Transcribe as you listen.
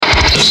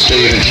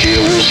Stephen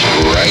Shields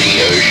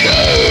Radio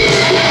Show.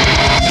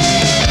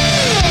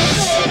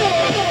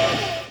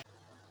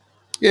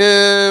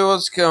 Yeah,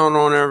 what's going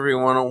on,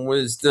 everyone on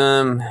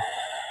Wisdom?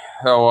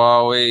 How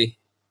are we?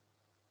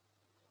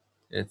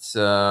 It's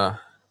you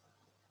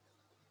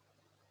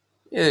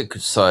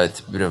could say it's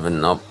a bit of a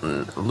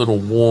little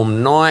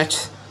warm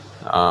night.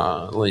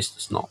 At least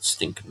it's not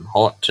stinking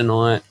hot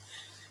tonight.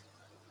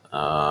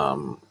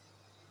 No,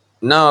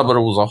 but it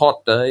was a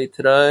hot day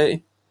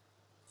today.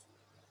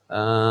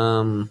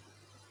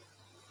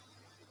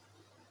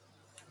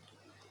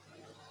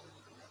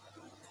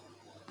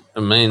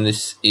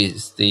 This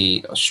is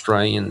the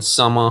Australian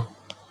summer,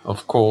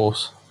 of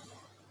course.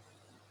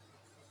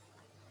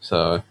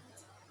 So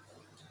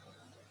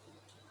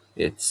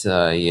it's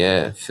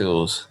it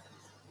feels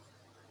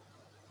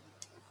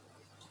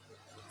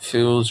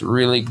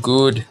really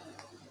good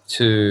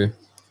to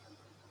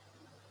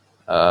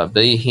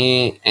be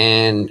here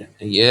and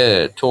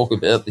talk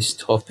about this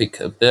topic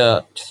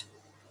about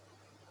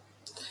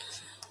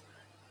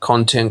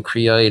content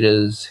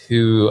creators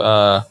who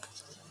are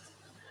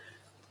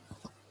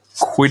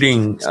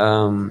quitting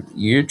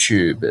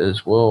YouTube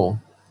as well.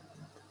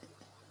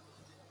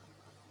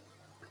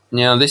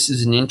 Now, this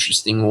is an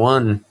interesting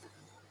one.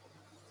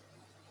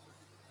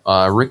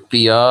 Rick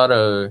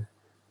Beato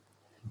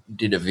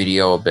did a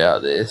video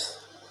about this.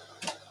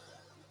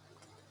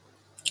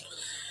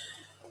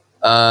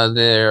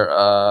 There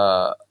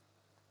are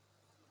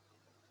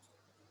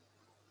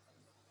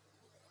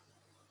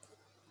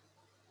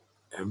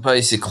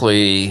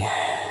basically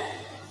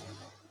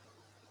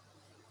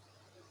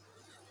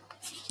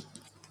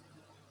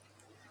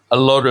a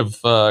lot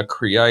of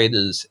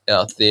creators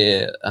out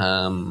there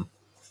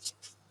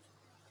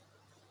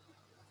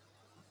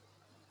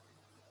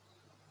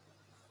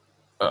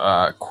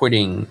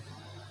quitting,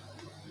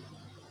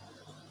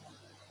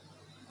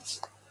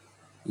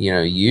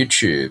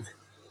 YouTube.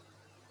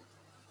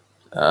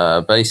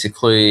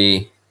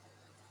 Basically,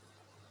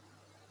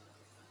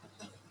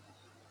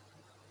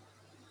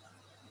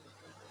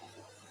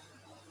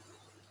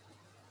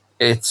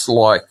 it's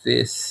like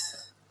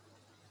this.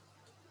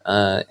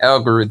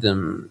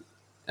 Algorithm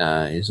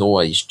is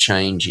always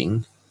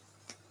changing.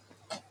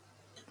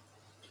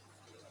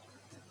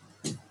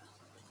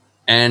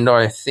 And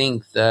I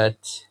think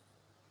that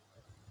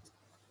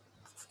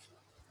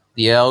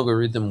the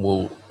algorithm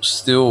will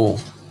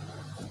still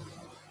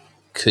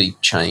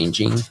keep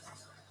changing.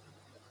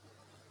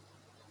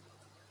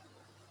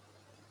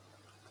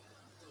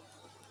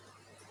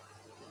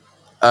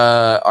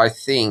 I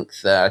think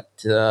that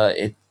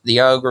the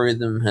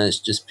algorithm has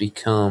just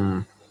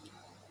become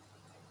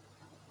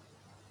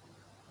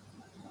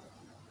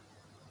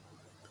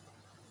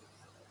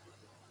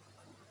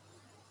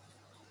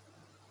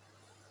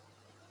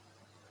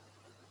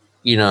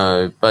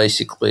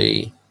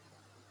basically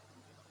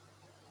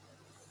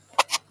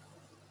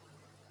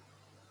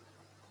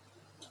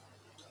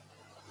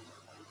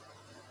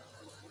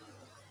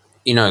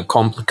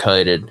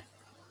complicated.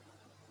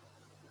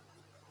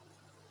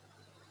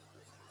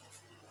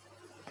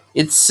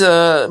 It's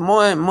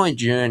my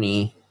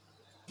journey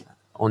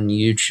on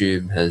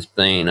YouTube has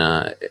been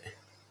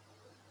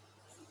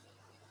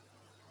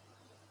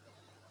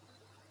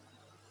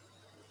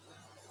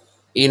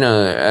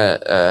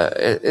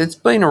it's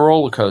been a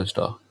roller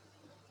coaster.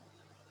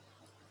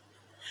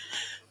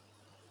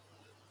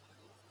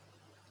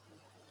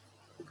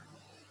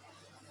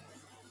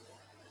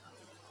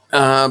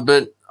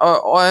 But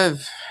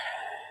I've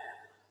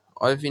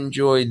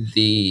enjoyed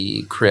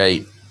the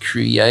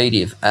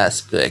creative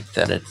aspect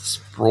that it's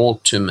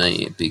brought to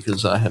me,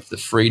 because I have the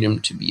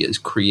freedom to be as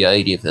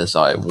creative as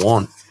I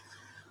want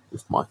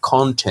with my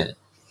content.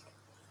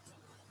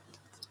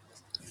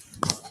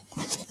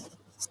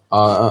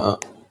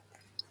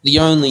 The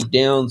only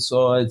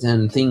downsides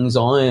and things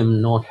I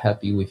am not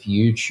happy with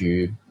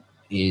YouTube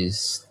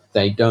is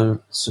they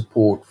don't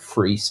support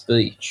free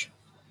speech.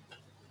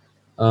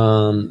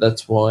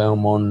 That's why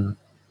I'm on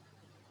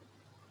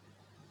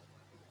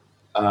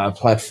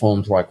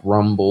platforms like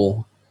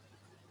Rumble,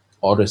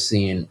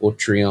 Odyssey, and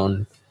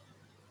Utreon.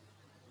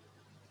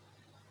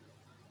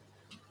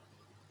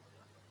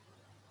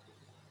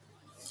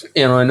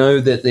 And I know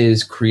that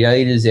there's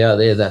creators out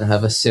there that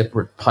have a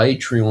separate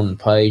Patreon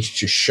page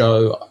to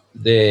show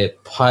their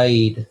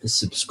paid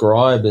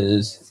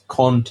subscribers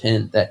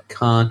content that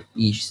can't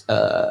be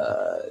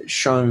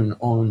shown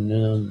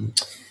on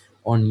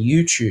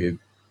YouTube.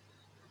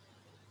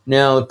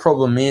 Now, the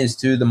problem is,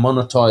 the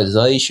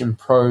monetization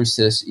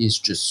process is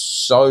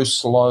just so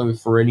slow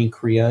for any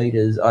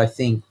creators. I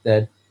think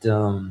that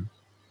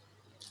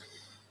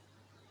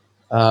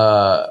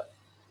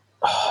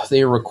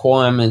their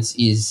requirements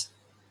is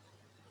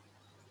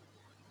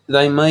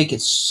they make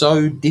it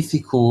so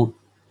difficult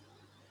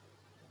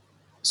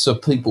so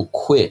people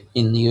quit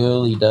in the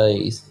early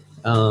days.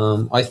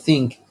 I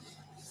think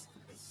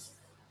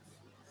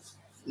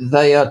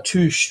they are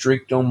too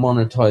strict on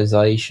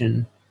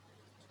monetization.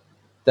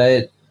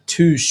 They're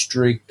too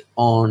strict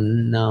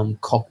on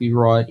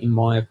copyright, in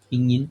my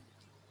opinion.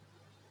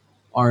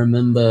 I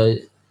remember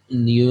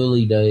in the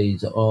early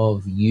days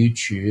of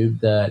YouTube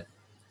that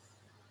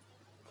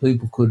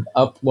people could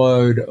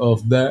upload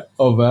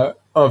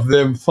of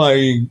them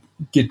playing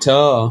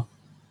guitar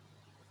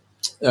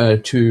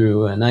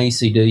to an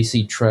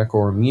AC/DC track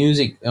or a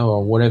music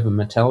or whatever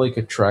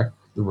Metallica track,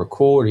 the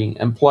recording,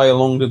 and play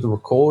along to the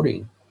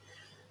recording.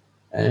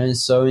 And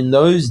so in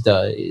those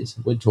days,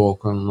 we're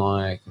talking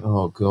like,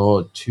 oh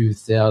God,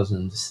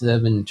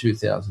 2007,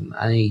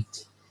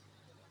 2008.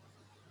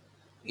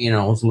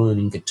 I was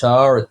learning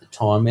guitar at the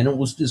time, and it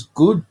was just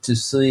good to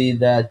see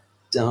that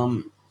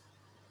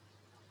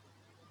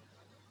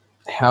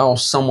how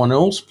someone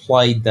else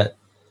played that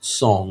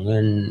song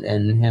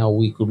and how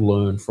we could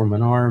learn from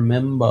it. I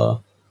remember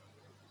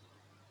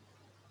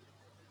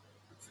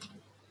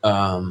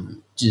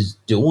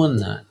just doing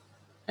that,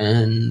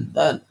 and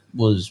that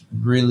was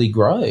really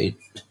great.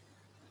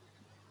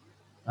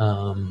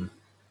 Um,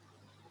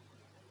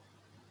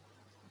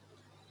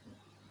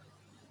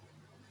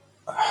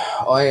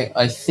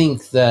 I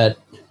think that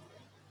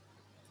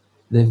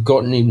they've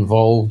gotten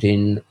involved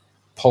in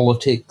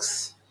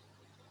politics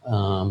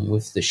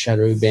with the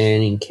shadow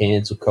banning,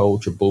 cancel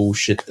culture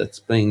bullshit that's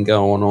been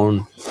going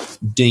on,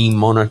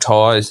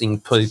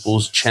 demonetizing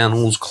people's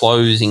channels,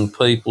 closing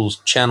people's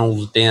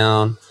channels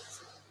down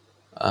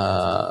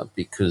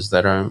because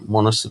they don't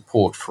want to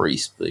support free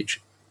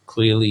speech.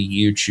 Clearly,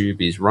 YouTube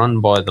is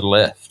run by the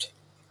left,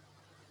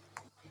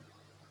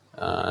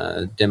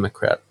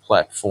 Democrat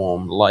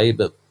platform,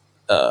 Labor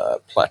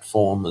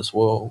platform as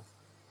well.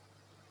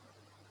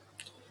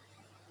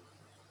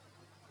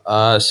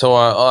 So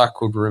I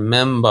could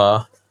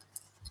remember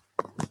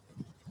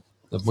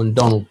that when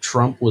Donald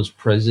Trump was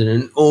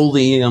president, all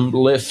the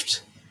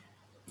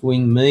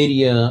left-wing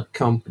media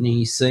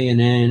companies,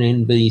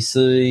 CNN,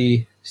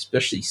 NBC,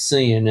 especially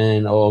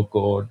CNN, oh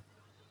God,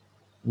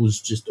 was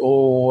just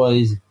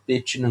always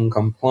bitching and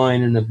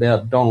complaining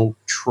about Donald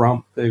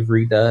Trump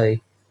every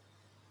day.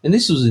 And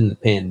this was in the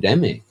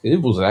pandemic.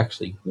 It was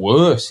actually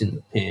worse in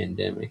the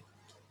pandemic.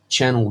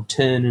 Channel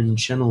 10 and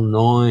Channel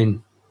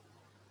 9.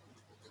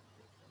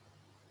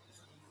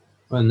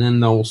 And then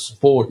they were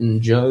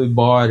supporting Joe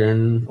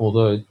Biden,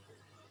 although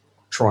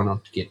try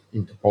not to get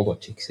into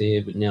politics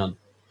here, but now.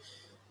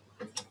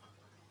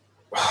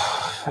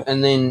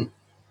 And then,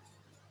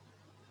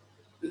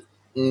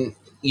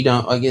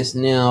 I guess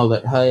now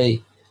that,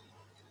 hey,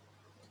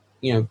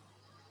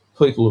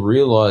 people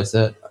realize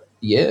that,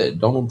 yeah,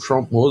 Donald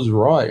Trump was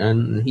right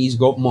and he's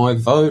got my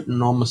vote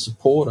and I'm a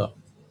supporter.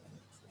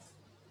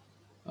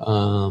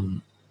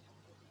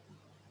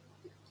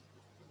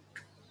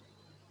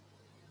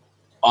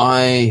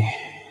 I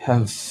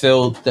have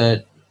felt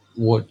that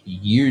what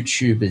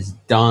YouTube has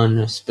done,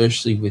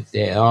 especially with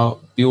their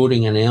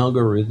building an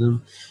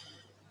algorithm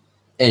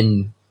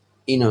and,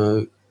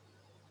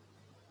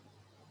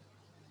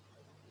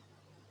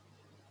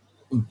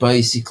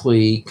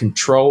 basically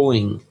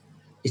controlling,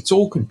 it's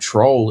all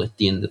control at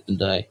the end of the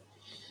day.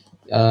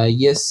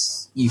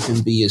 Yes, you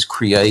can be as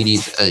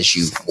creative as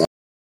you want,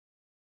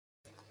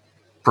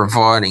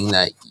 providing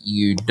that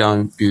you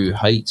don't do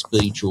hate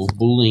speech or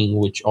bullying,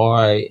 which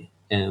I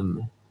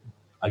am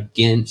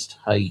against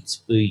hate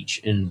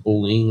speech and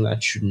bullying.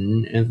 That should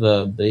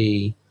never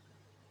be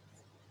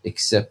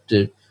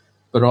accepted.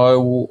 But I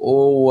will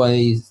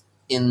always,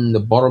 in the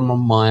bottom of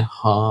my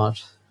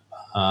heart,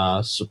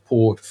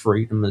 support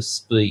freedom of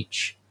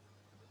speech,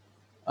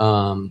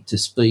 to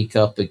speak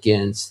up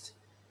against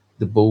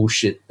the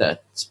bullshit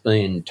that's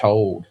being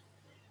told.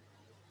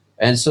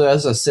 And so,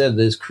 as I said,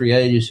 there's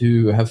creators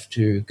who have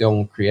to go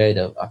and create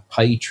a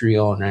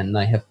Patreon, and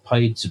they have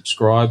paid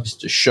subscribers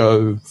to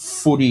show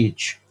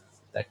footage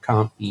that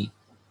can't be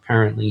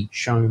apparently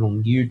shown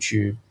on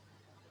YouTube.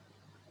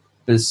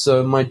 But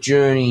so my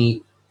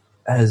journey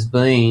has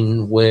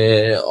been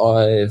where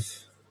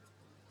I've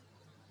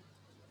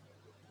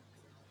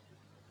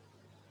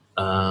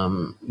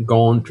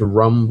gone to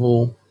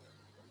Rumble,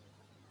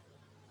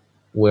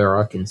 where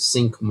I can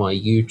sync my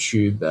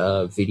YouTube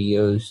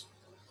videos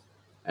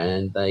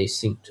and they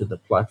sync to the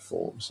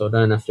platform. So I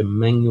don't have to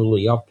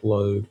manually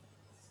upload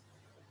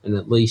and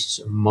at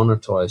least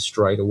monetize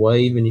straight away.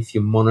 Even if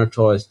you're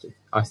monetized,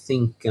 I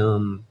think,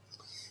 is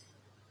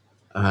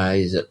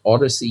it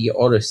Odyssey?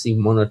 Odyssey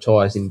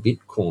monetizing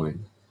Bitcoin.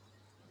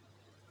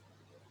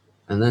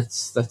 And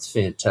that's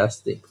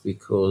fantastic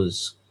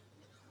because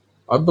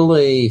I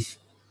believe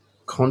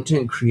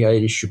content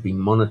creators should be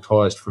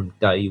monetized from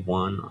day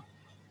one.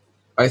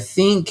 I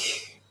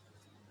think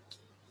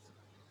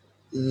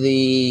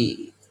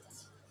the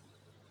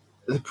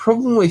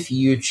problem with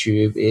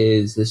YouTube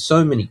is there's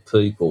so many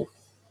people.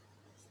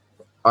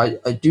 I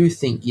do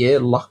think, yeah,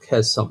 luck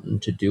has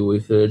something to do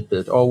with it,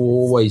 but I will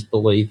always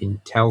believe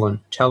in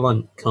talent.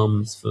 Talent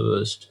comes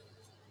first.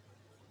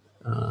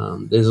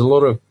 There's a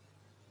lot of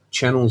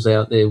channels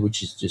out there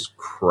which is just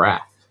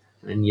crap,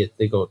 and yet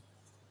they got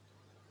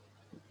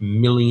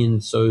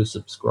millions so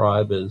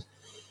subscribers.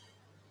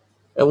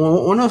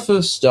 And when I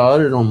first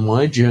started on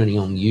my journey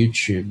on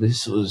YouTube,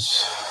 this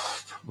was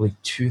probably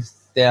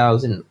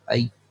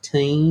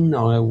 2018.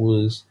 I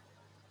was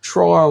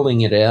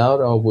trialing it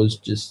out. I was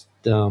just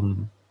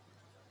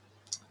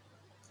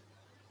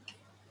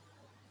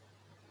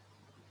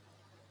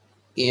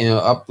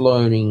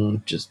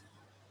uploading just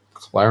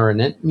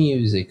clarinet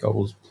music. I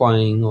was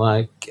playing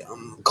like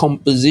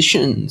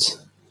compositions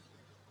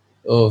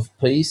of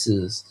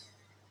pieces,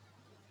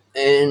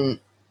 and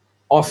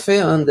I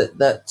found at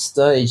that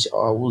stage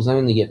I was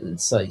only getting,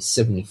 say,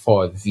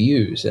 75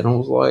 views, and I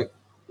was like,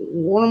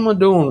 what am I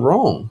doing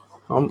wrong?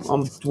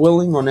 I'm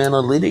dwelling on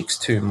analytics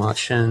too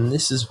much, and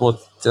this is what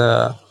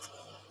the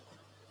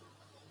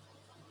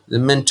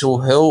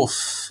mental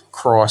health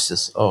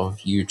crisis of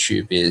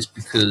YouTube is,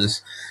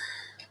 because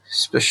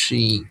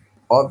especially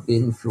I've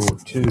been through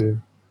it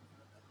too,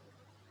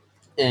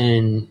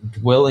 and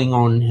dwelling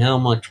on how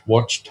much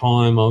watch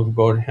time I've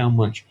got, how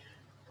much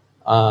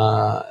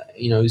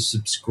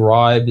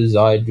subscribers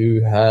I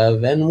do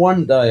have, and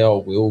one day I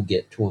will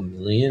get to 1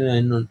 million.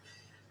 And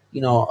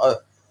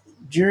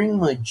during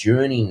my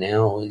journey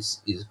now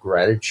is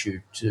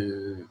gratitude.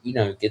 To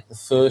get the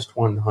first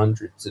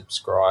 100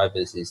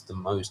 subscribers is the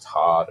most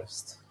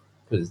hardest,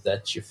 because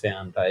that's your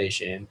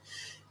foundation.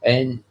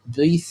 And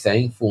be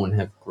thankful and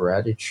have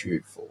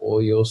gratitude for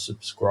all your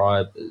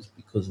subscribers,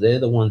 because they're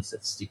the ones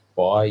that stick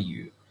by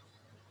you.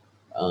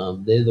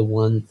 They're the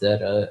ones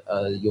that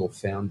are your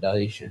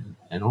foundation,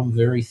 and I'm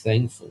very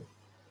thankful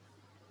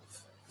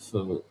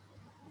for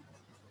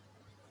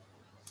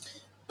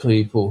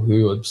people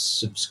who have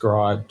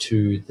subscribed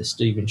to the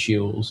Stephen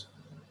Shields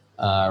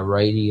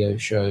radio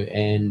show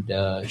and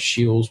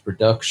Shields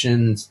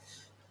Productions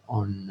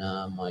on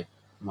my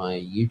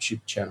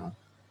YouTube channel.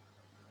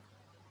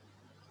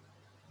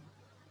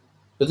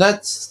 But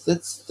that's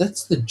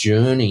the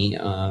journey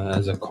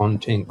as a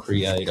content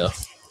creator.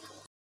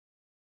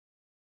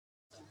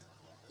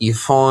 You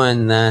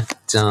find that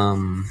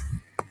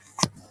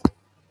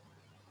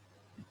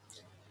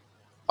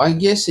I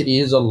guess it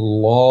is a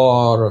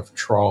lot of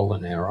trial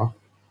and error.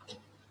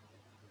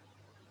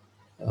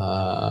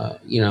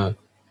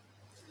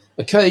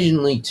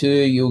 Occasionally too,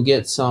 you'll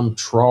get some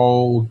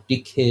troll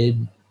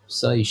dickhead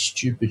say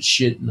stupid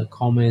shit in the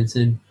comments,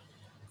 and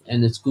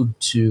it's good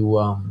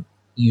to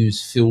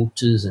use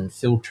filters and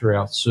filter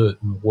out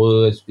certain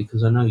words,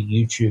 because I know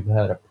YouTube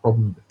had a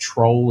problem with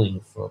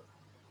trolling for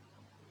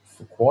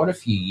quite a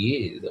few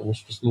years. There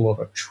was just a lot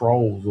of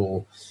trolls,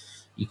 or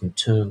you can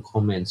turn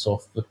comments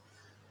off. But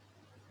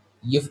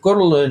you've got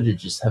to learn to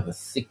just have a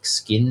thick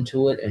skin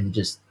to it and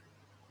just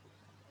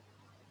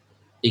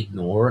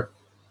ignore it.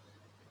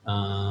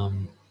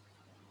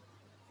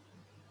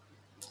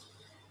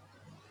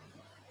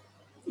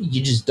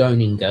 You just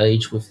don't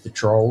engage with the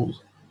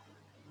trolls,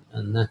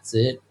 and that's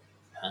it.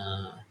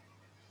 Uh,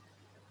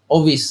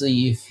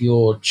 Obviously, if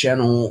your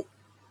channel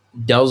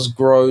does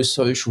grow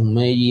social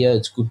media,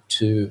 it's good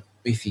to,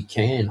 if you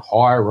can,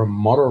 hire a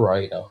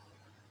moderator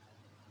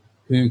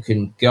who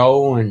can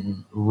go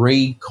and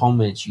read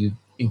comments. You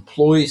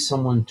employ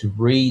someone to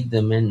read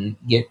them and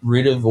get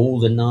rid of all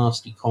the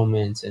nasty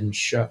comments, and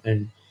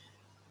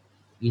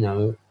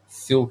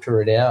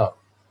filter it out,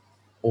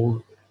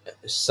 or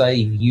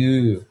save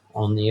you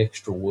on the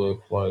extra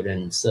workload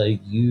and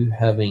save you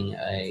having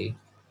a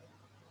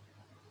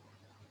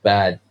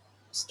bad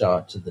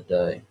start to the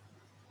day.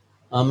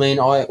 I mean,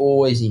 I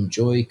always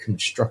enjoy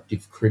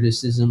constructive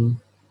criticism.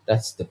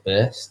 That's the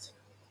best.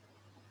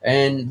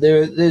 And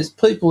there's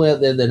people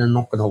out there that are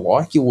not going to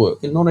like your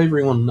work, and not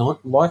everyone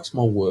likes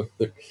my work,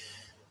 but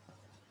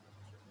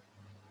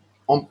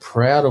I'm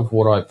proud of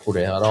what I put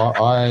out.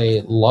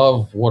 I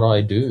love what I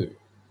do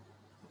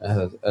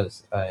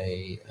as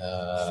a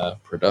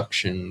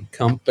production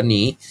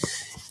company.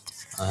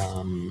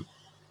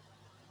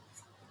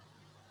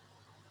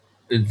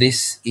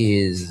 This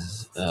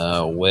is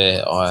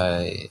where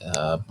I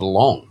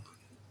belong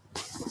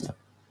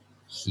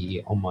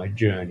here on my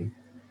journey.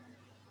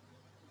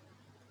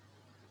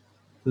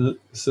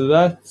 So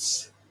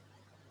that's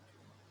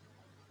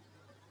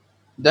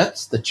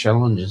the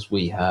challenges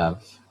we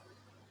have.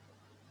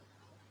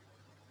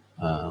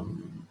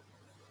 Um,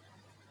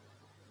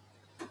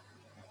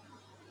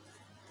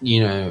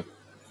 you know,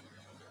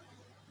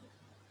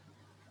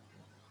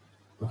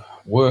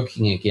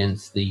 working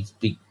against these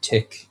big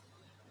tech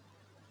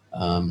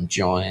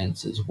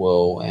giants as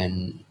well,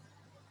 and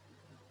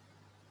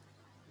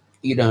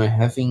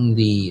having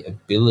the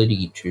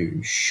ability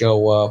to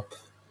show up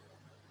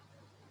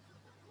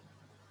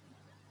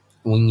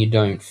when you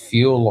don't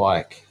feel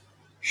like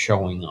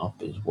showing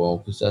up as well,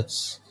 because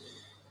that's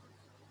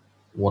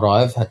what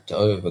I've had to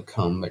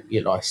overcome, but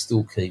yet I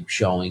still keep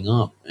showing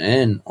up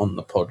and on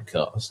the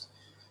podcast.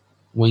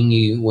 When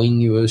you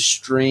are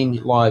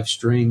live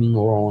streaming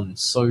or on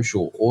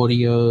social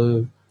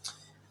audio,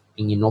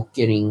 and you're not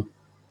getting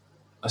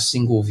a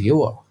single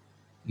viewer,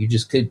 you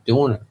just keep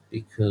doing it,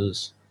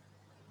 because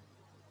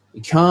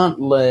you can't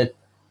let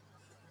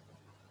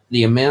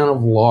the amount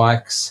of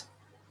likes,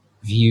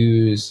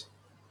 views,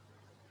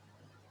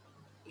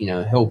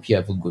 help you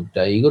have a good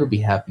day. You got to be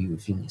happy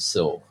within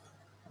yourself,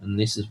 and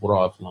this is what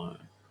I've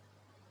learned.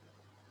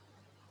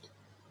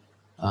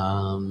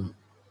 Um,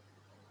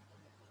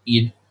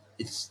 you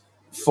it's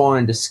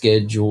find a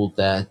schedule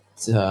that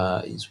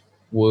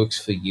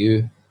works for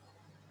you,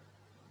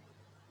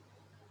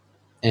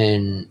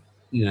 and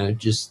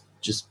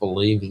just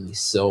believe in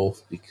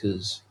yourself,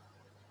 because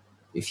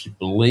if you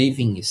believe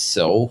in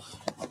yourself,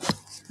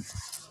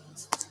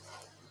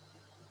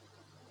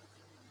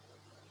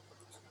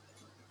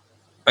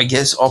 I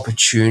guess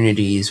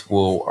opportunities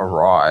will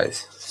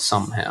arise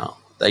somehow.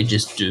 They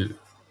just do.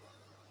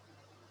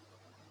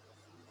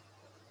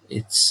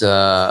 It's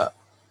a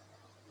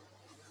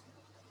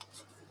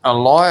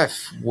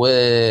life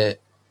where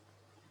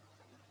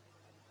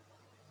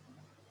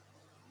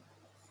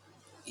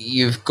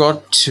you've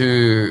got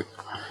to,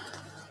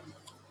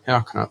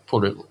 how can I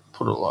put it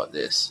like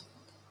this?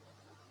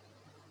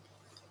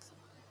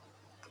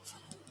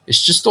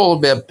 It's just all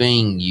about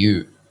being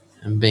you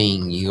and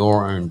being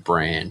your own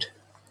brand.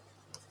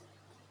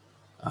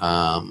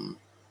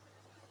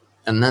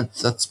 And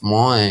that's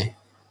my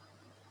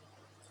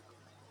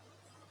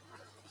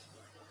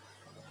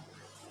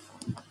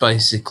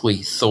basically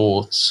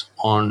thoughts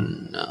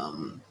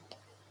on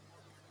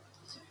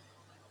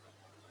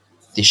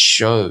this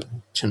show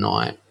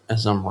tonight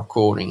as I'm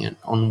recording it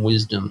on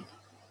wisdom.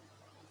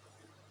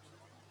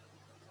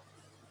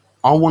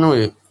 I want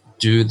to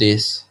do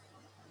this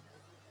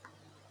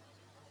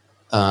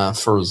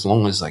for as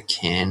long as I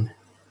can,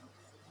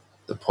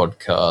 the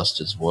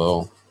podcast as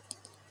well.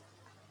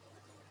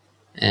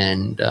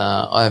 And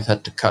I've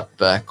had to cut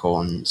back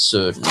on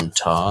certain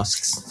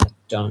tasks that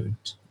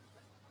don't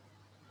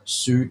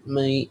suit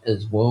me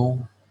as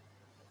well.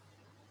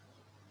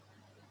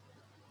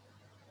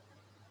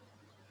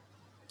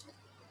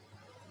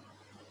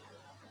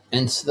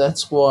 And so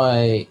that's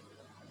why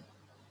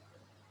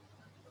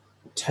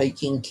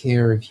taking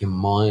care of your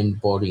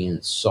mind, body,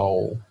 and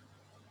soul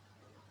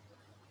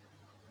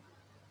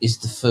is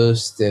the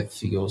first step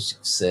for your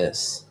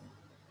success.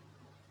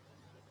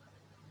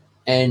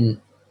 And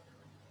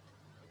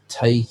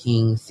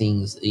taking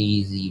things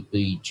easy,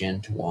 be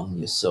gentle on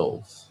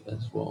yourself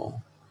as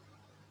well.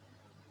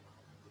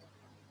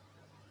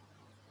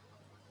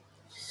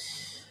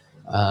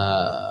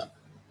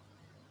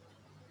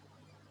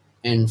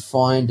 And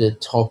find a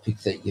topic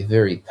that you're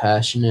very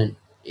passionate.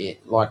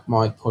 Like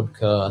my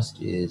podcast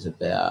is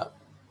about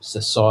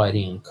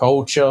society and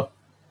culture.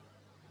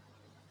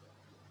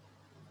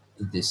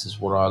 This is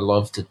what I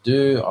love to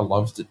do. I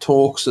love to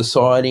talk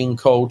society and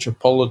culture,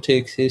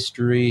 politics,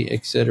 history,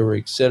 etc.,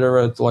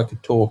 etc. It's like a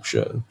talk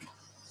show.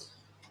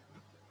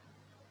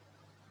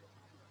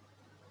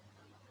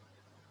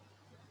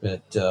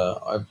 But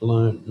I've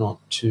learned not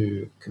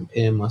to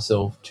compare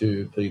myself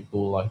to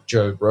people like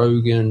Joe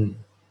Rogan,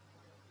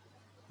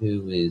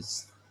 who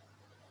is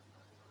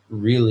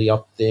really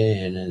up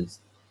there and has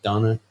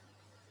done it.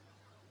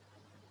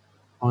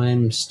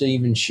 I'm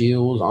Stephen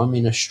Shields. I'm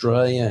in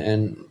Australia,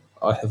 and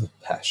I have a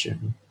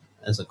passion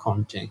as a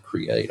content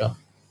creator.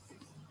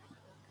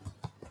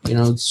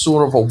 It's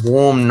sort of a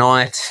warm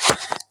night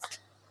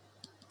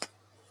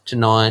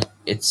tonight.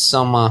 It's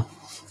summer.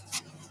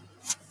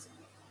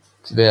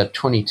 It's about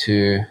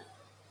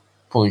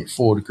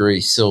 22.4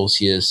 degrees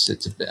Celsius.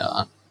 It's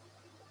about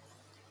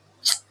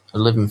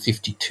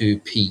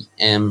 11:52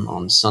 p.m.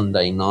 on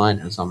Sunday night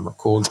as I'm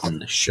recording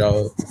the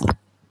show.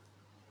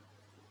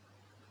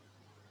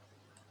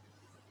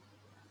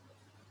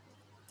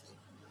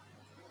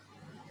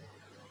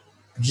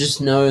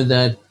 Just know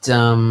that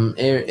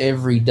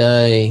every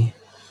day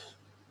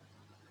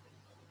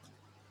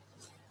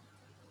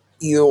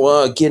you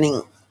are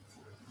getting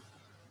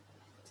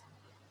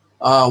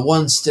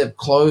one step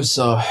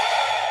closer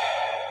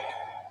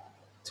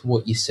to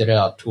what you set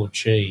out to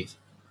achieve.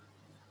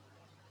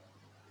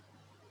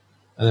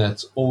 And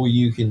that's all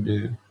you can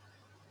do.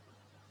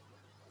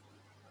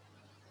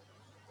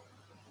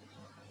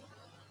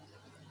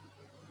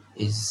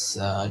 Is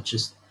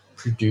just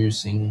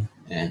producing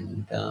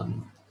and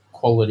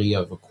quality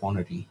over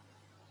quantity.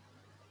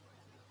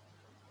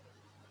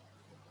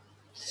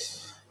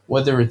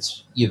 Whether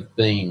it's you've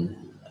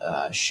been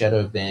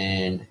shadow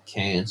banned,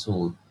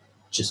 cancelled,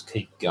 just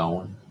keep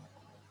going.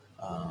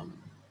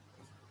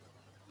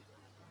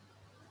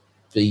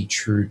 Be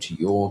true to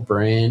your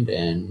brand,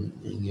 and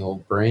your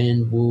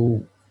brand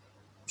will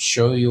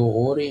show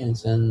your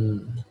audience,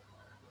 and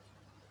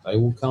they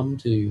will come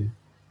to you.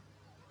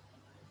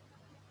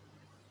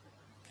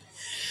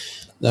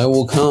 They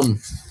will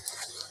come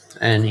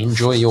and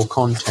enjoy your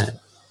content,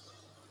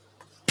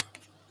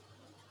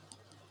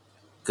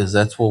 because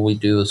that's what we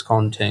do as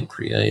content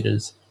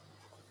creators.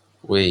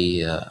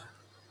 We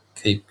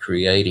keep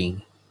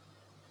creating,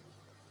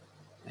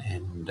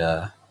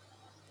 and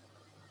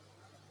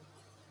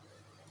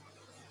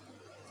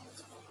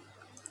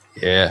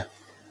yeah,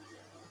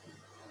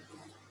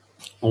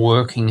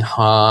 working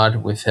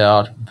hard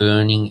without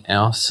burning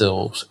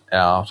ourselves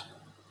out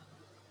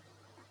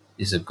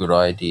is a good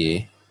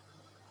idea.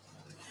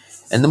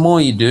 And the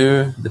more you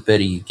do, the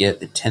better you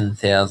get. The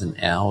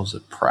 10,000 hours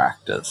of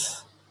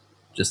practice.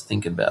 Just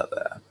think about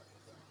that.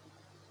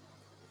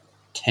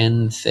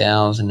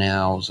 10,000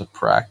 hours of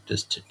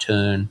practice to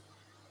turn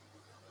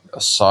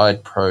a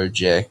side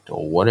project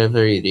or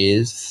whatever it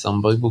is.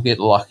 Some people get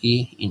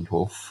lucky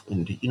into a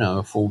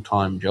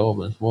full-time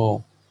job as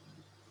well.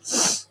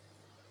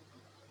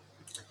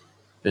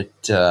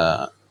 But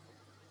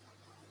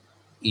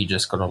you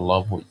just gotta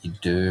love what you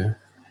do.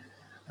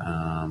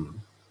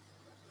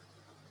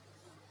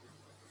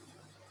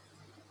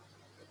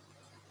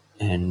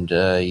 And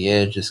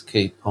just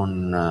keep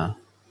on,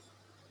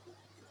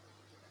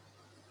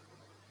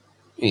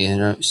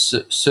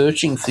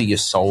 searching for your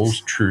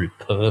soul's true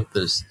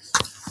purpose.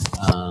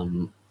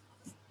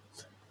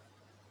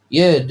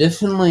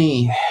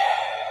 Definitely,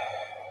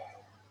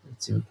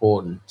 it's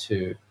important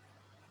to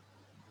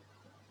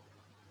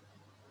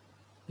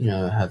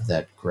have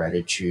that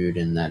gratitude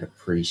and that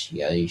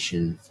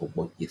appreciation for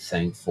what you're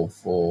thankful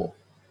for.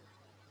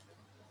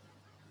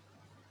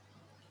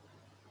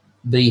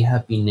 Be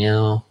happy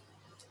now,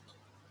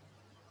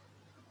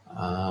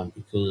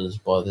 because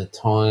by the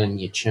time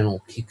your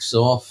channel kicks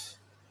off,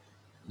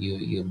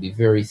 you'll be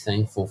very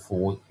thankful for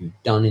what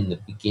you've done in the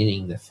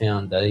beginning. The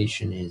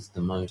foundation is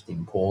the most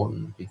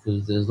important,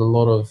 because there's a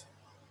lot of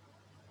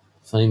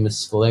famous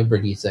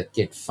celebrities that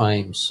get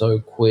fame so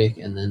quick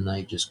and then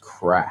they just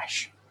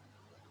crash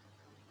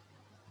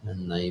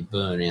and they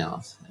burn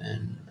out,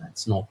 and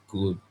that's not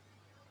good.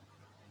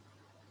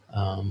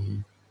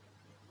 I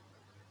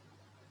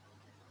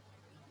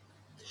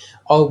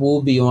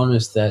will be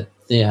honest that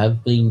there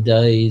have been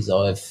days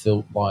I've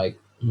felt like,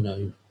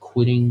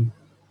 quitting,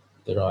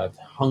 but I've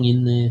hung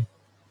in there.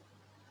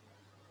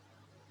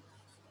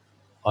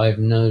 I've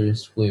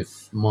noticed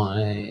with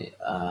my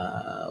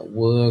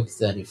work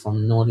that if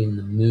I'm not in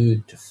the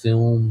mood to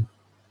film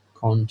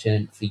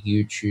content for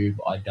YouTube,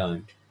 I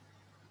don't.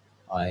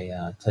 I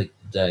take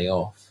the day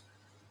off.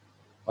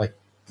 I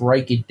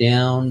break it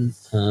down.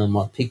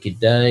 I pick a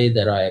day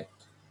that I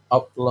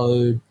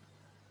upload.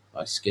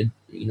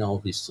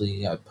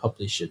 Obviously I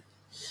publish at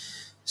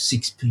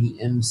 6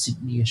 p.m.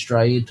 Sydney,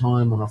 Australia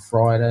time on a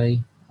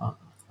Friday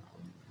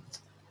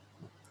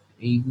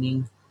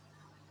evening.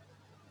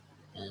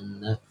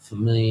 And that for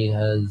me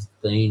has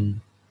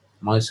been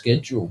my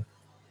schedule.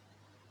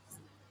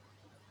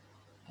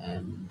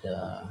 And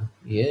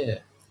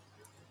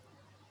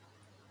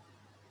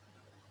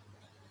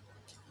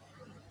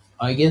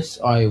I guess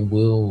I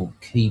will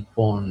keep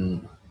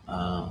on.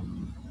 I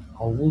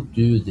will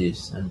do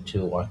this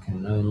until I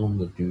can no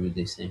longer do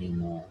this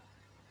anymore.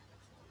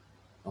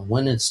 And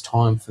when it's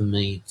time for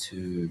me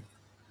to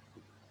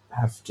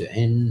have to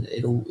end,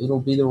 it'll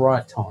be the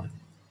right time.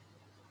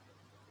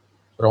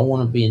 But I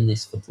want to be in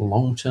this for the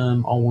long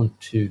term. I want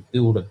to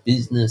build a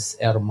business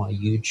out of my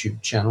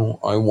YouTube channel.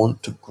 I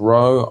want to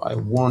grow. I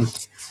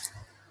want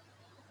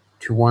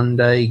to one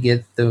day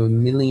get the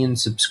 1 million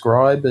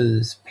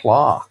subscribers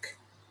plaque.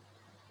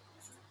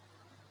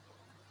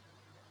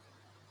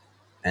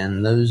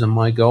 And those are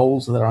my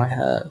goals that I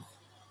have.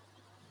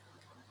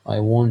 I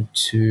want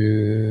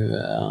to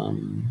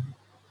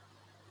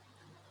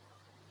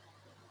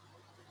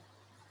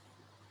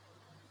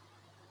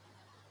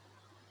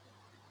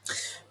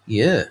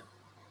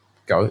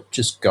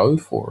go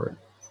for it.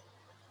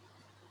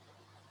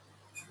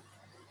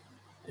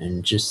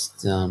 And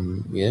just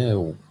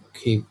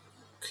keep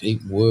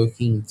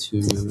working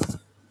to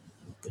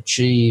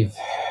achieve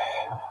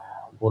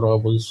what I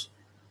was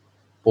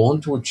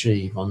born to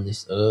achieve on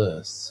this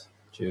earth,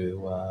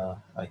 to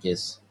I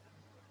guess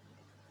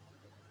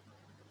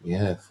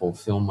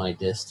fulfill my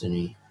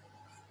destiny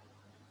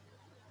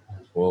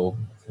as well,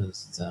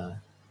 because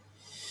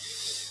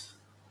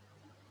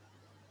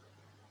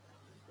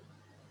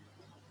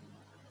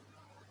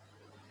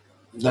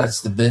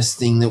that's the best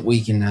thing that we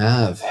can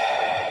have,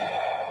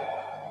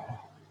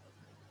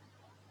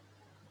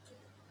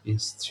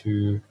 is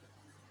to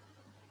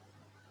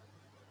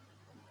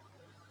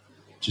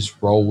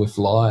just roll with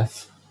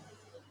life,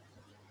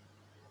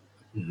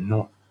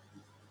 not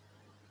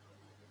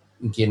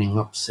getting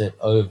upset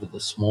over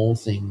the small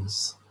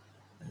things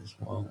as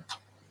well.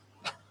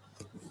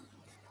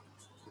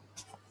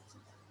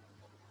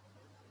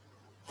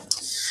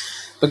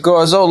 But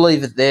guys, I'll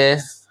leave it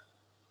there.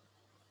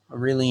 I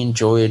really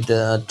enjoyed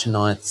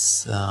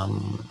tonight's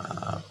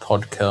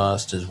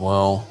podcast as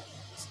well.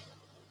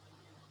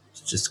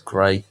 It's just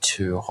great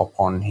to hop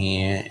on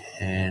here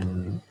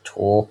and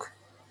talk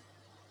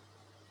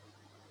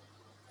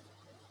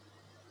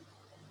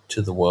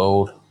to the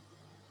world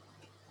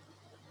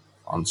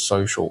on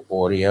social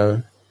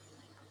audio.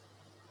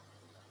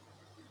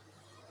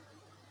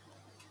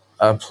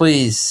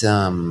 Please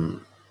like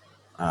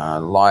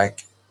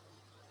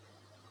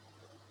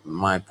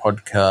my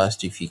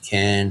podcast if you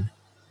can.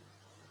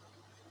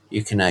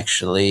 You can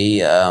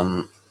actually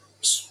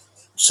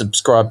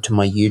subscribe to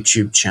my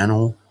YouTube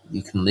channel.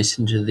 You can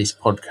listen to this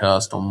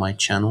podcast on my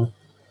channel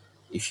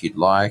if you'd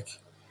like.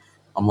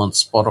 I'm on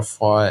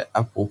Spotify,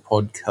 Apple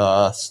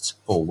Podcasts,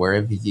 or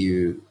wherever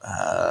you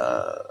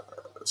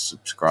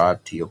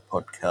subscribe to your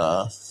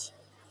podcasts.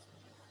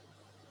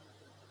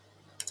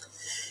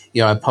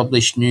 I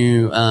publish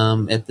new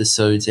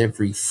episodes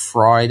every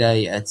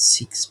Friday at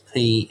 6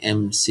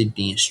 p.m.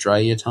 Sydney,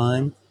 Australia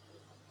time.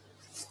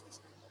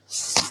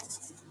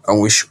 I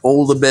wish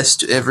all the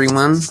best to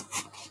everyone,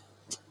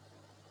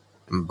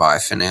 and bye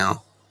for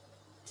now.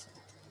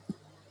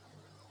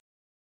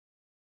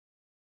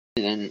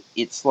 And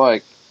it's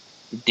like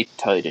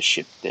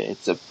dictatorship there.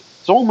 It's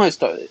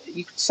almost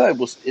you could say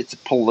it's a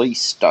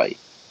police state.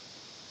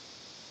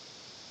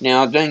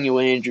 Now Daniel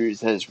Andrews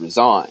has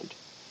resigned,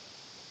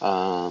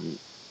 but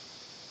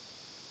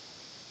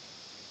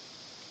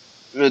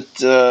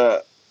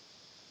for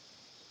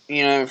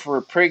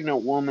a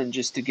pregnant woman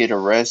just to get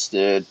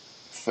arrested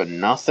for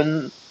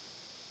nothing,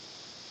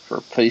 for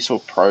a peaceful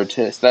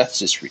protest, that's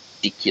just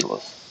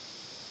ridiculous.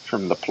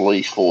 From the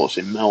police force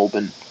in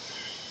Melbourne,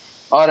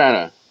 I don't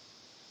know.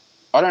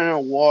 I don't know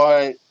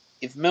why.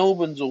 If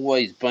Melbourne's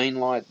always been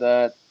like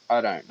that,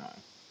 I don't know.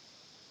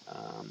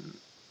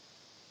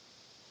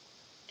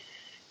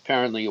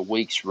 Apparently, a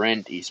week's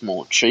rent is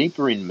more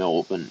cheaper in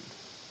Melbourne,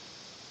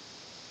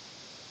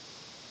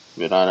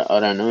 but I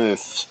don't know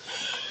if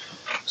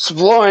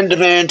supply and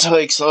demand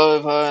takes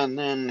over, and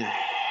then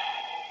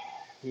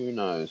who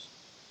knows.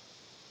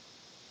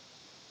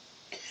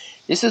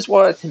 This is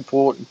why it's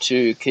important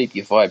to keep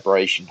your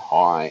vibration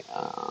high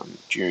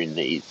during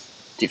these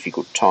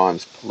difficult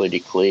times,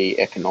 politically,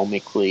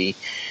 economically.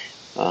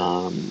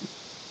 I've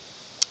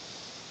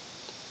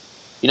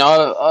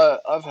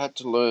had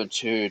to learn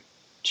to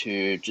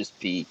just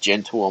be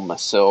gentle on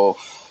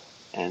myself,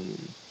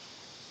 and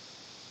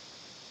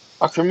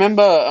I can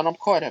remember, and I'm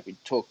quite happy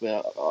to talk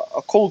about. I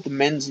called the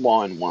men's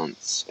line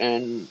once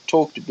and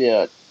talked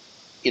about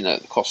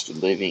the cost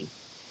of living,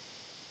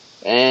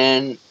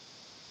 and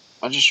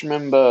I just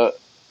remember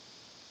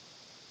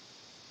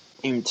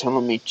him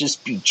telling me,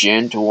 just be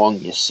gentle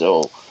on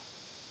yourself.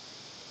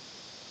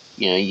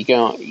 You're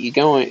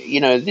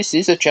going. This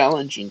is a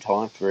challenging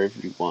time for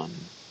everyone.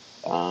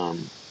 But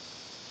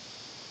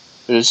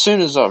as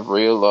soon as I've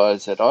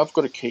realised that I've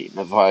got to keep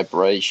my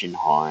vibration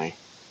high,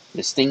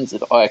 there's things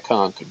that I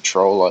can't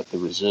control, like the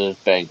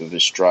Reserve Bank of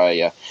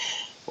Australia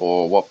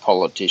or what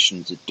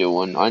politicians are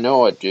doing. I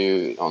know I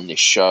do on this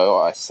show.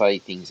 I say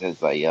things as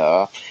they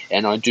are,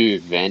 and I do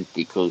vent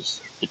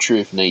because the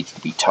truth needs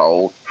to be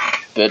told.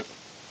 But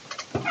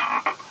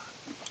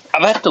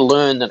I've had to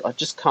learn that I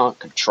just can't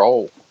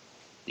control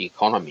the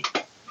economy,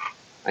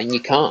 and you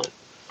can't.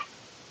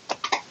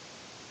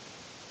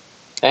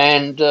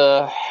 And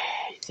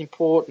it's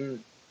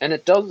important, and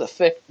it does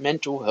affect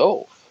mental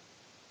health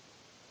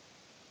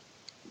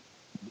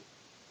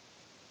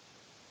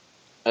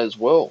as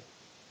well.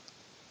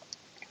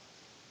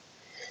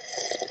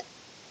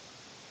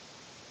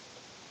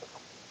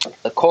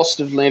 The cost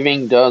of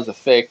living does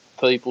affect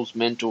people's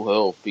mental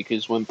health,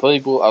 because when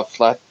people are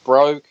flat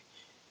broke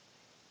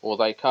or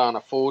they can't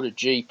afford a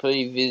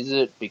GP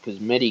visit because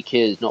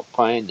Medicare is not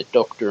paying the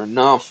doctor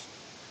enough,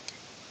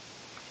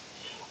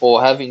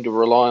 or having to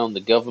rely on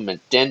the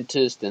government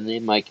dentist and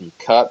they're making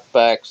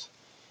cutbacks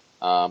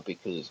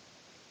because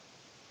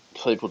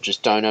people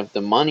just don't have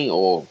the money,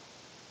 or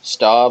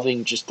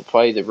starving just to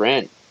pay the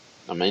rent.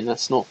 I mean,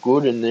 that's not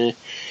good, and there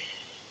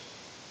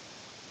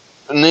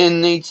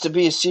needs to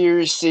be a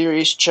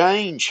serious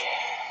change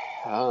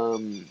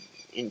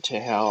into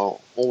how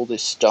all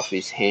this stuff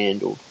is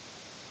handled.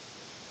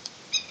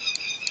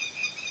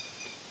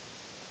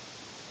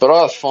 But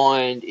I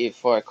find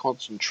if I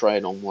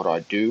concentrate on what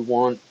I do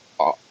want,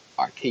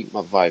 I keep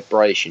my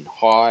vibration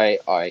high,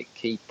 I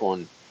keep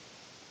on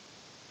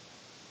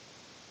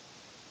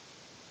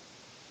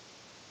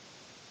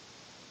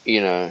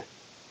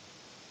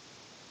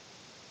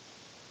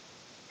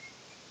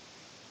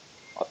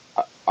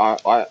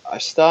I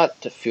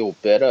start to feel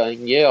better.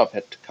 And yeah, I've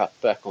had to cut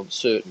back on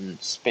certain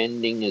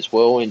spending as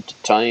well,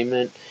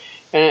 entertainment.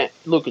 And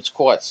look, it's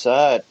quite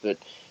sad, but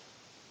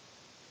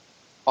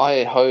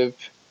I hope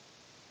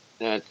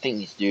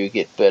things do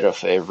get better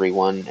for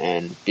everyone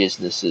and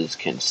businesses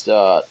can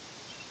start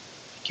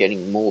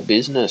getting more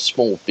business,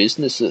 small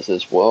businesses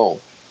as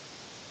well.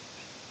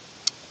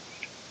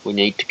 We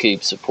need to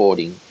keep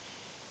supporting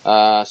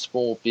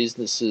small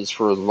businesses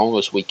for as long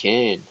as we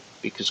can,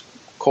 because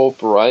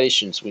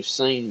corporations we've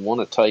seen want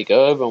to take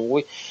over. And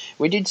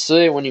we did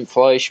see it when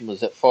inflation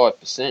was at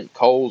 5%.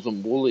 Coles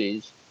and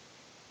Woolies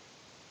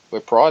were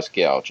price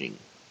gouging.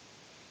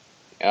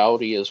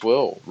 Aldi as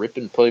well,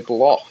 ripping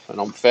people off,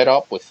 and I'm fed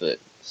up with it.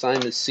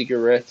 Same as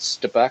cigarettes,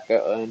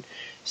 tobacco, and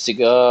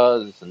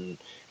cigars and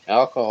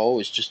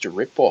alcohol is just a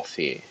rip-off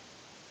here.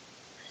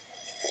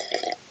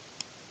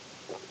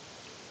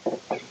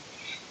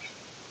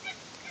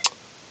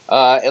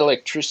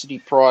 Electricity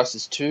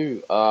prices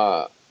too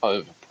are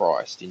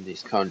overpriced in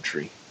this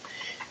country,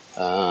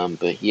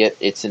 but yet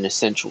it's an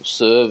essential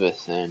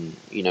service, and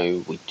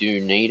we do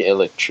need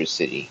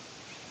electricity.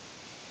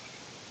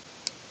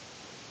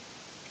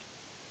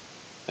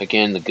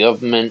 Again, the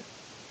government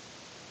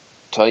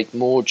take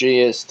more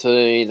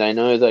GST. They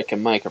know they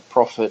can make a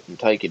profit and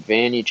take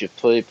advantage of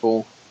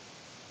people.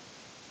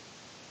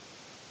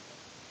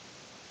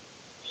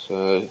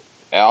 So,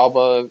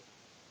 Albo,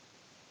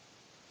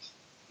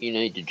 you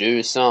need to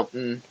do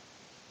something,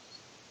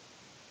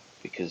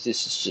 because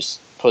this is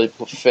just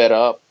people fed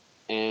up,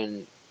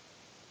 and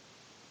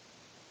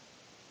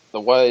the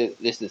way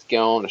this is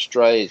going,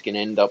 Australia is going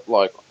to end up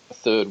like a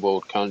third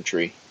world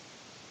country,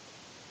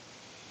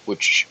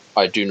 which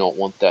I do not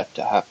want that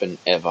to happen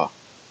ever.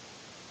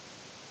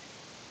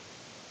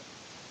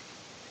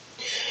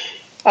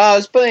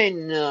 There's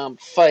been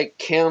fake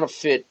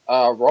counterfeit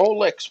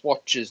Rolex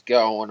watches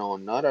going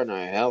on. I don't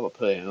know how the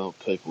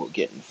people are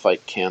getting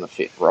fake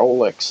counterfeit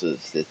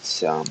Rolexes.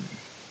 It's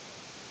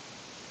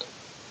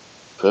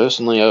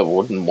personally, I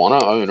wouldn't want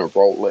to own a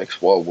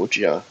Rolex. Why would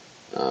you?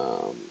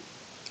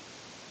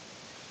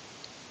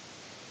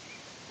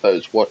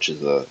 Those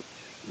watches are,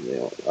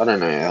 I don't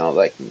know how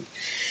they can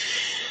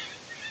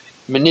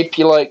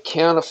manipulate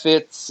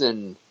counterfeits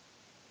and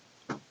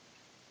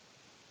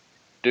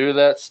do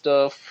that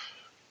stuff.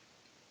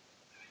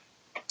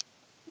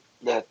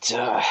 That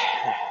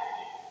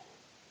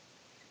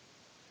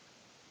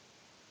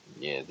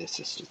yeah, this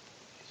is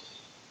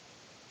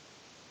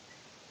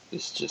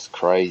just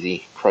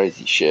crazy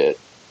shit.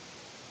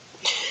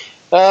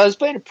 There's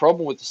been a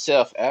problem with the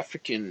South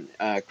African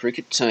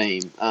cricket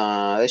team.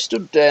 They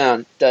stood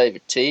down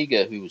David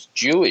Teager, who was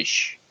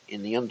Jewish,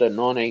 in the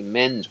under-19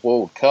 Men's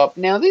World Cup.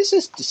 Now, this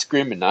is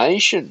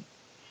discrimination.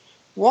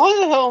 Why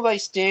the hell are they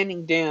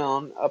standing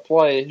down a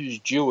player who's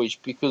Jewish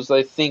because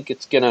they think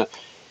it's going to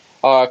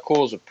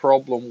cause a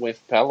problem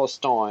with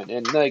Palestine?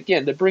 And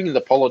again, they're bringing the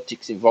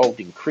politics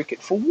involved in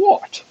cricket for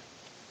what?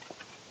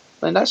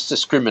 And that's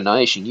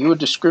discrimination. You are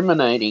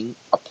discriminating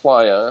a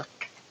player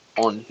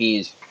on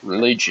his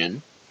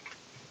religion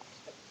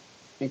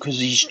because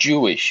he's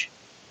Jewish.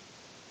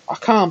 I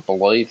can't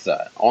believe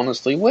that,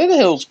 honestly. Where the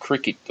hell's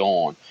cricket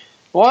gone?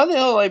 Why the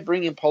hell are they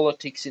bringing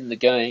politics in the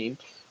game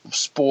of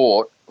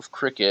sport, of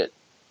cricket,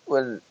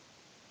 when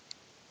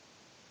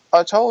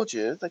I told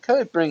you they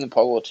keep bringing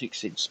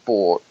politics in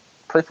sport,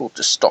 people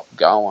just stop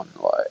going.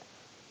 Like,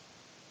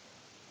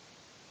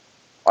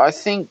 I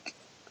think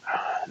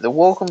the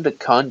welcome to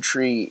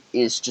country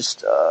is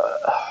just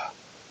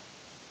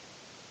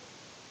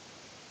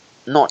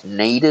not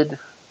needed.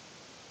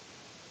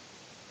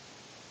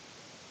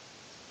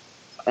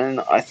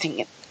 And I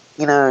think,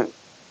 it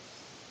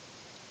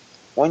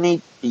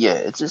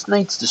just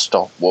needs to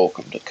stop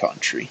welcome to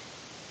country.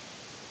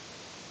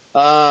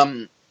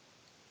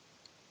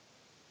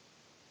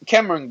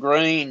 Cameron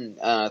Green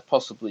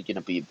possibly going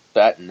to be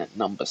batting at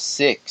number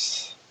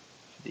 6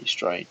 for the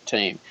Australian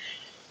team.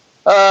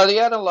 The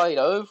Adelaide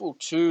Oval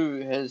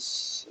too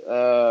has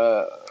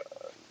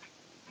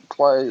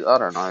players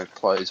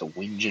are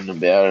whinging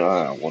about it.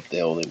 I don't know what the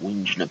hell they're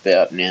whinging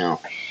about now.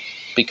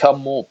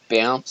 Become more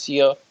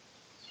bouncier.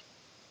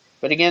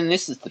 But again,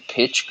 this is the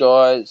pitch,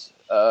 guys.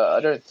 I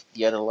don't think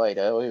the Adelaide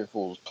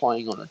Oval is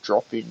playing on a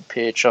drop-in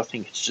pitch. I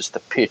think it's just a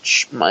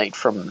pitch made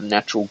from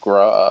natural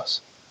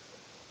grass.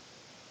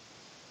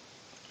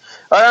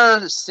 I don't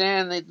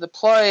understand. The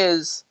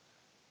players,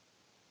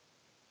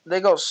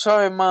 they got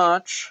so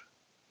much.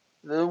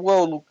 They're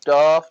well looked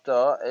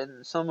after,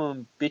 and some of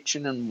them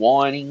bitching and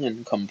whining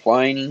and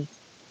complaining.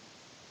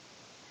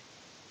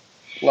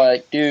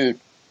 Like,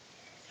 dude,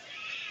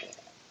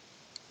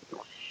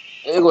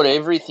 they've got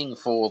everything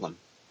for them.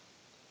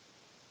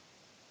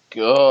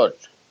 God.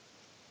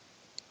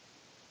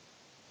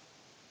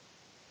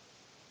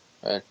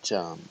 But,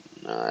 no,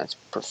 it's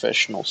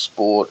professional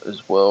sport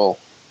as well.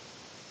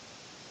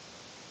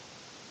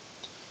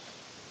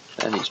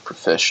 That is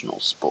professional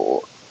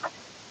sport.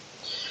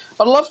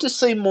 I'd love to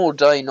see more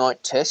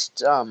day-night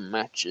test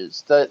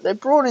matches. They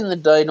brought in the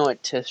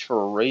day-night test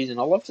for a reason.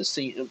 I'd love to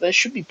see... They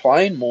should be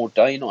playing more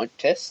day-night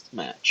test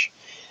match.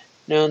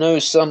 Now, I know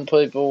some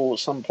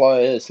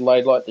players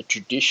laid like the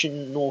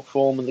traditional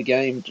form of the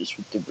game, just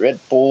with the red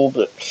ball,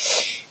 but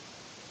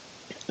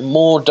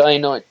more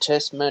day-night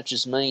test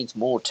matches means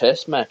more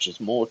test matches,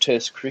 more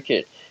test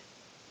cricket.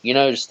 You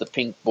notice the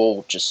pink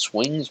ball just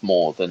swings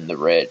more than the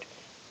red.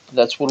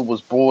 That's what it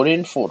was brought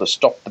in for, to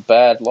stop the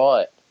bad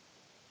light.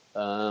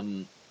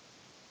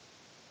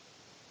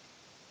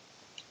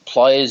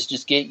 Players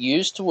just get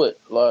used to it.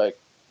 Like,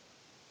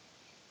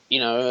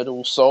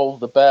 it'll solve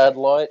the bad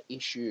light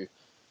issue.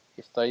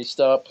 If they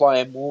start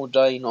playing more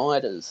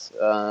day-nighters,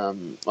 I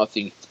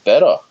think it's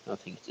better. I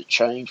think it's a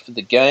change for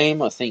the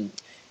game. I think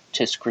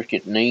Test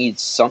cricket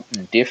needs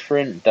something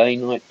different.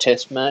 Day-night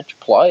test match,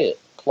 play it.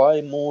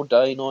 Play more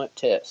day-night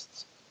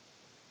tests.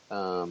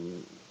 But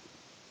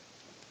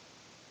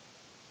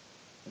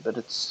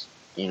it's,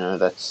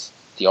 that's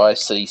the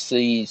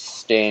ICC's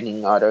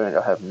standing. I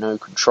have no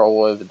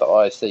control over the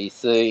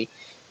ICC.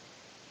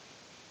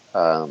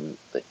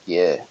 But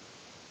yeah.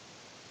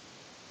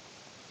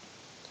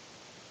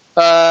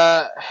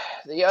 The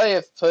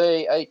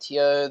AFP,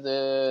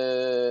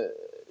 ATO,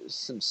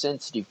 some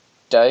sensitive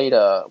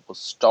data was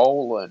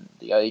stolen.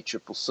 The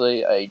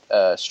ACCC,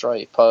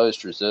 Australia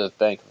Post, Reserve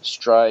Bank of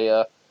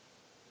Australia.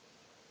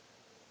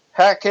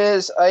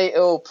 Hackers,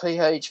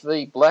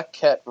 ALPHV Black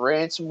Cat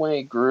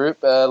ransomware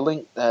group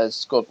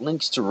has got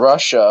links to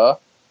Russia.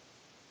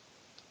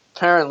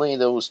 Apparently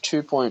there was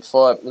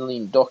 2.5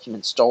 million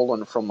documents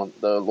stolen from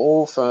the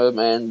law firm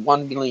and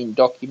 1 million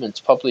documents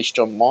published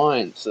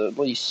online. So at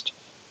least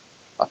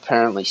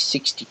apparently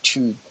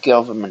 62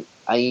 government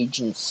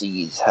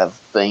agencies have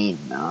been,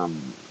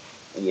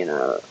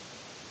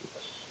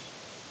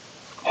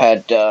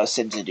 had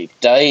sensitive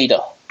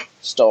data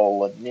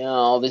stolen.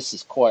 Now, this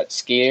is quite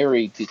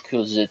scary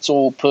because it's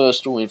all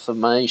personal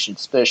information,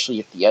 especially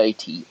at the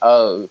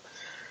ATO.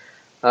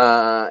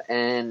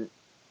 And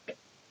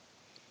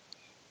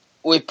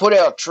we put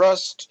our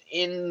trust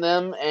in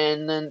them,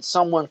 and then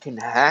someone can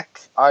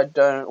hack.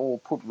 Or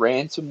put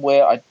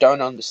ransomware. I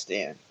don't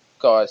understand.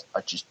 Guys,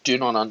 I just do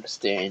not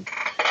understand.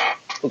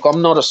 Look,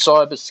 I'm not a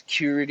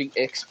cybersecurity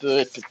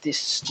expert, but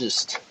this is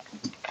just,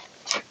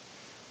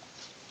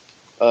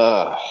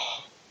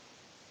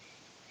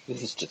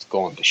 this has just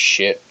gone to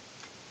shit.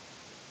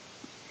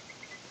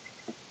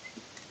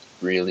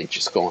 Really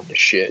just gone to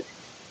shit.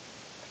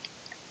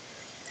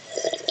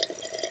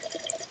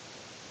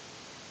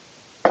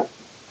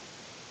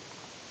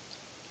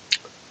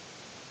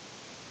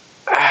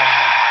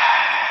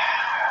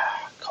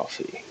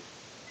 Coffee.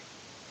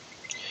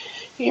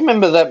 You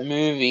remember that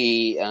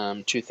movie,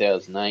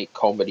 2008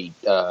 comedy,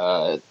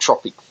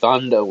 Tropic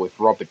Thunder with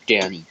Robert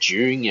Downey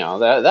Jr.?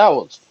 That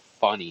was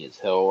funny as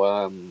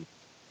hell.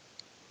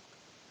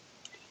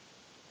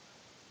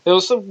 There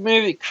was some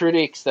movie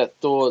critics that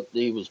thought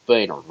he was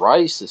being a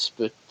racist,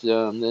 but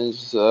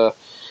there's,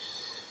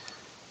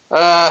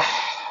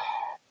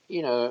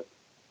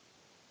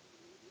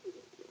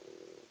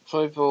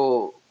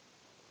 people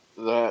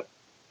that,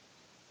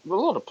 a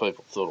lot of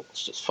people thought it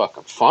was just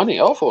fucking funny.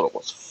 I thought it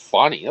was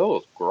funny. It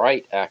was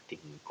great acting,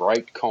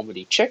 great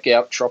comedy. Check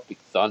out Tropic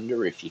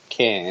Thunder if you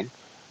can.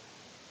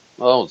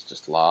 I was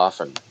just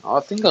laughing.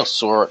 I think I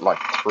saw it like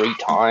 3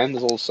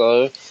 times or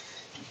so.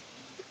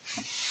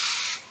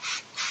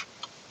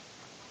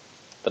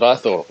 But I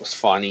thought it was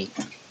funny.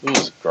 It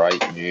was a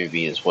great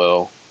movie as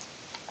well.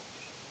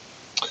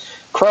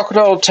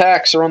 Crocodile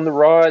attacks are on the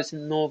rise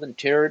in the Northern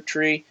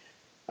Territory.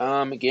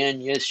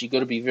 Again, yes, you've got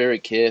to be very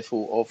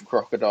careful of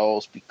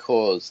crocodiles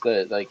because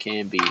they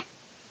can be,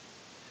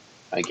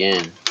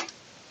 again,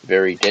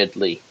 very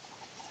deadly.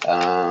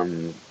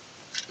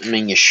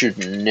 You should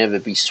never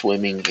be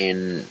swimming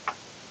in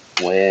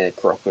where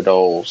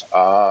crocodiles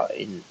are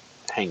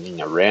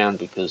hanging around,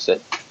 because at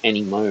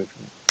any moment,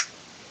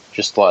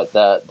 just like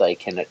that, they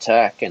can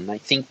attack and they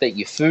think that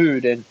you're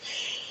food. And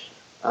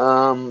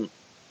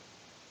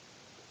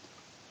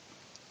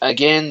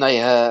again,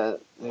 they are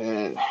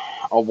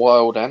a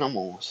wild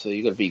animal, so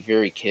you've got to be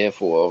very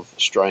careful of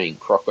Australian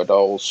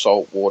crocodiles,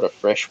 saltwater,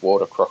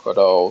 freshwater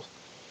crocodiles,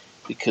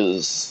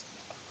 because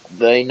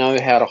they know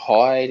how to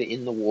hide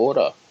in the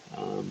water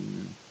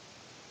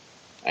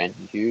and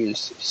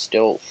use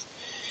stealth.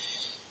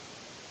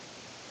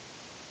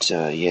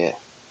 So yeah,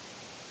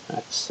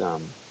 that's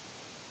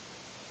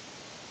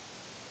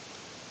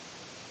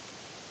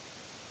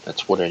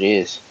what it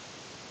is.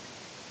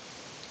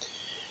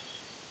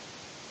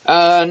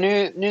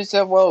 New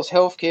South Wales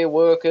healthcare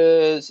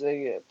workers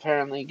are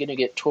apparently going to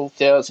get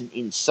 12,000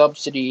 in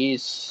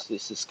subsidies.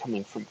 This is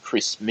coming from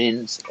Chris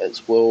Minns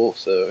as well.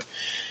 So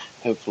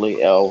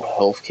hopefully our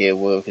healthcare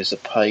workers are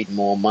paid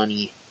more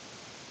money.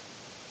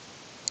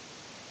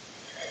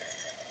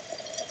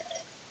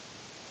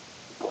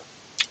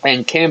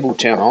 And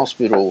Campbelltown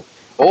Hospital,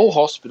 all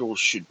hospitals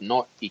should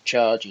not be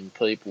charging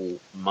people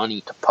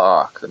money to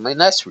park. I mean,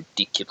 that's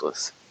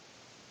ridiculous.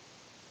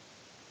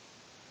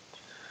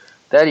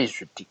 That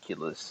is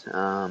ridiculous.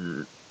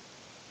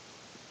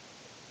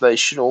 They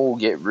should all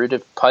get rid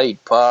of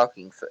paid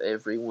parking for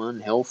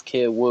everyone,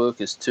 healthcare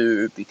workers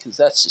too, because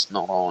that's just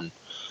not on.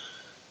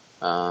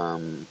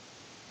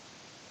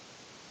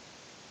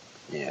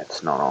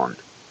 It's not on.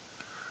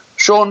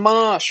 Sean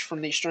Marsh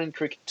from the Australian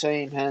cricket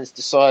team has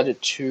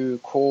decided to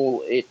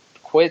call it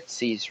quits.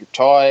 He's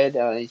retired.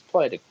 He's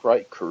played a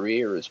great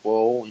career as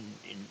well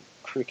in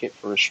cricket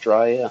for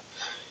Australia.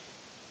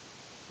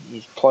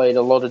 He's played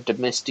a lot of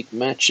domestic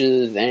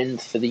matches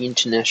and for the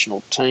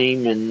international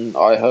team, and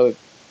I hope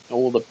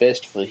all the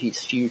best for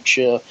his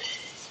future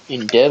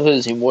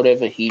endeavours in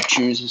whatever he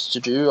chooses to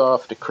do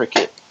after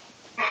cricket.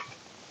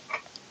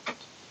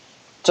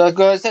 So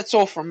guys, that's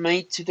all from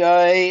me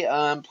today.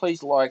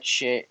 Please like,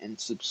 share and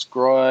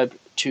subscribe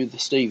to the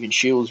Stephen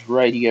Shields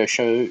radio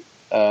show.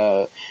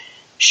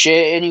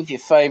 Share any of your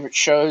favourite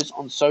shows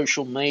on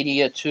social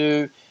media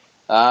too.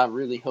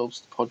 Really helps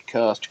the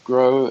podcast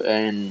grow,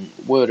 and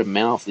word of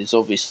mouth is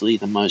obviously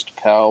the most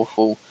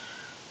powerful.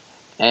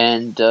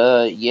 And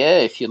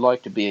if you'd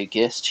like to be a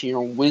guest here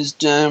on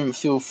Wisdom,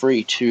 feel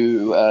free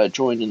to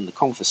join in the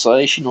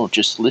conversation or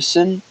just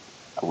listen.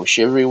 I wish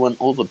everyone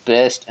all the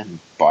best, and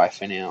bye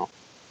for now.